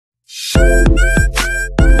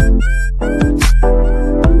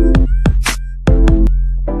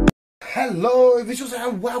Visuals,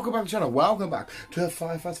 and welcome back to the channel. Welcome back to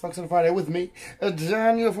 5 Fast Facts on a Friday with me,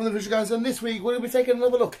 Daniel from the Visual Guys. And this week we're going to be taking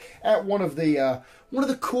another look at one of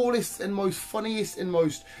the coolest and most funniest and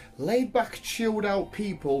most laid-back, chilled-out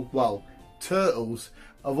people, well, turtles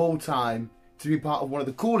of all time, to be part of one of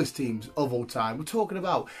the coolest teams of all time. We're talking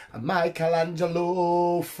about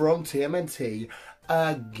Michelangelo from TMNT.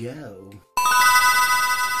 Go.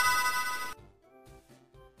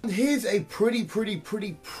 Here's a pretty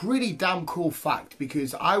damn cool fact,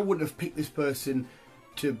 because I wouldn't have picked this person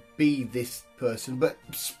to be this person, but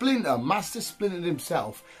Splinter, Master Splinter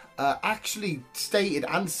himself, actually stated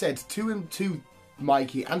and said to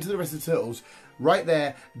Mikey and to the rest of the turtles, right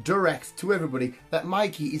there, direct to everybody, that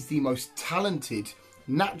Mikey is the most talented,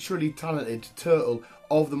 naturally talented turtle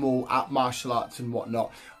of them all at martial arts and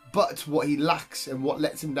whatnot. But what he lacks and what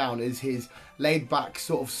lets him down is his laid-back,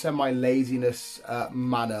 sort of semi-laziness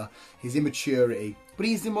manner, his immaturity. But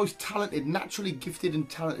he's the most talented, naturally gifted and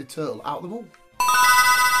talented turtle out of them all.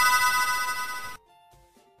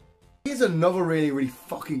 Here's another really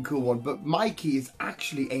fucking cool one. But Mikey is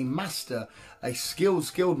actually a master, a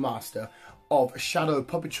skilled master of shadow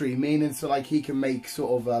puppetry, meaning so like he can make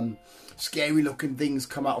sort of scary looking things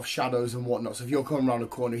come out of shadows and whatnot. So if you're coming around a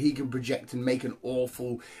corner, he can project and make an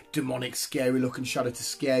awful, demonic, scary looking shadow to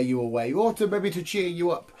scare you away, or to maybe to cheer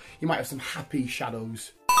you up. You might have some happy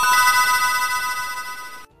shadows.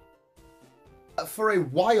 For a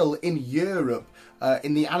while in Europe,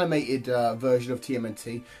 in the animated version of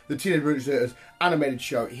TMNT, the Teenage Mutant Ninja Turtles animated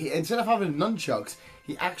show, instead of having nunchucks,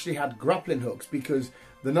 he actually had grappling hooks, because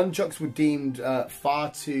the nunchucks were deemed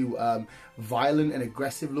far too violent and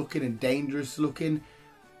aggressive looking and dangerous looking.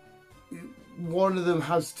 One of them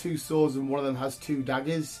has 2 swords and one of them has 2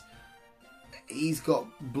 daggers. He's got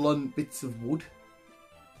blunt bits of wood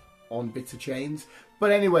on bits of chains.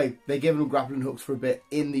 But anyway, they gave him grappling hooks for a bit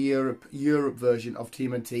in the Europe version of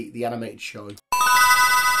TMNT, the animated show.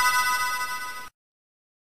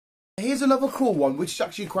 Here's another cool one, which is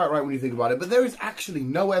actually quite right when you think about it, but there is actually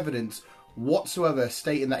no evidence whatsoever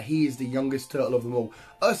stating that he is the youngest turtle of them all.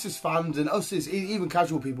 Us as fans and us as even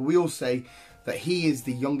casual people, we all say that he is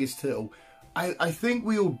the youngest turtle. I think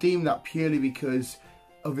we all deem that purely because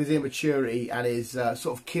of his immaturity and his sort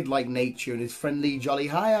of kid-like nature and his friendly, jolly,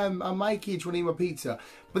 hi, I'm Mikey, do you want to eat my pizza?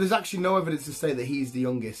 But there's actually no evidence to say that he's the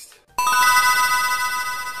youngest.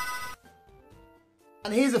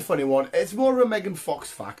 And here's a funny one. It's more of a Megan Fox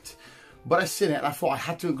fact, but I seen it and I thought I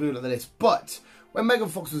had to include it on the list. But when Megan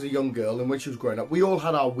Fox was a young girl and when she was growing up, we all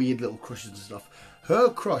had our weird little crushes and stuff. Her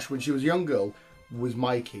crush when she was a young girl was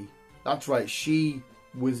Mikey. That's right, she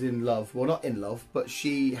was in love. Well, not in love, but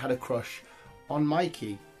she had a crush on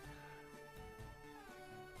Mikey.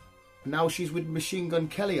 Now she's with Machine Gun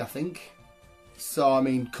Kelly, I think. So, I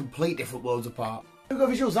mean, complete different worlds apart. There we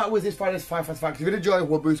go, visuals. That was this Friday's 5 Fast Facts. If you enjoyed,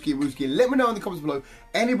 well, Wooski, let me know in the comments below.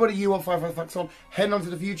 Anybody you want 5 Fast Facts on, heading on to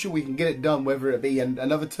the future, we can get it done, whether it be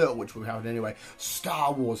another turtle, which we'll have anyway,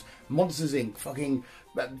 Star Wars, Monsters Inc., fucking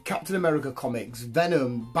Captain America comics,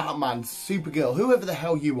 Venom, Batman, Supergirl, whoever the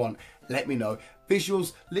hell you want, let me know.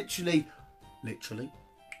 Visuals, literally,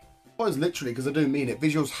 well, it's literally, because I do mean it.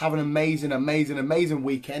 Visuals, have an amazing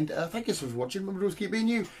weekend. Thank you so much for watching. Remember to always keep being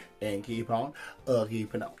you and keep on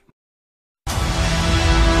keeping up.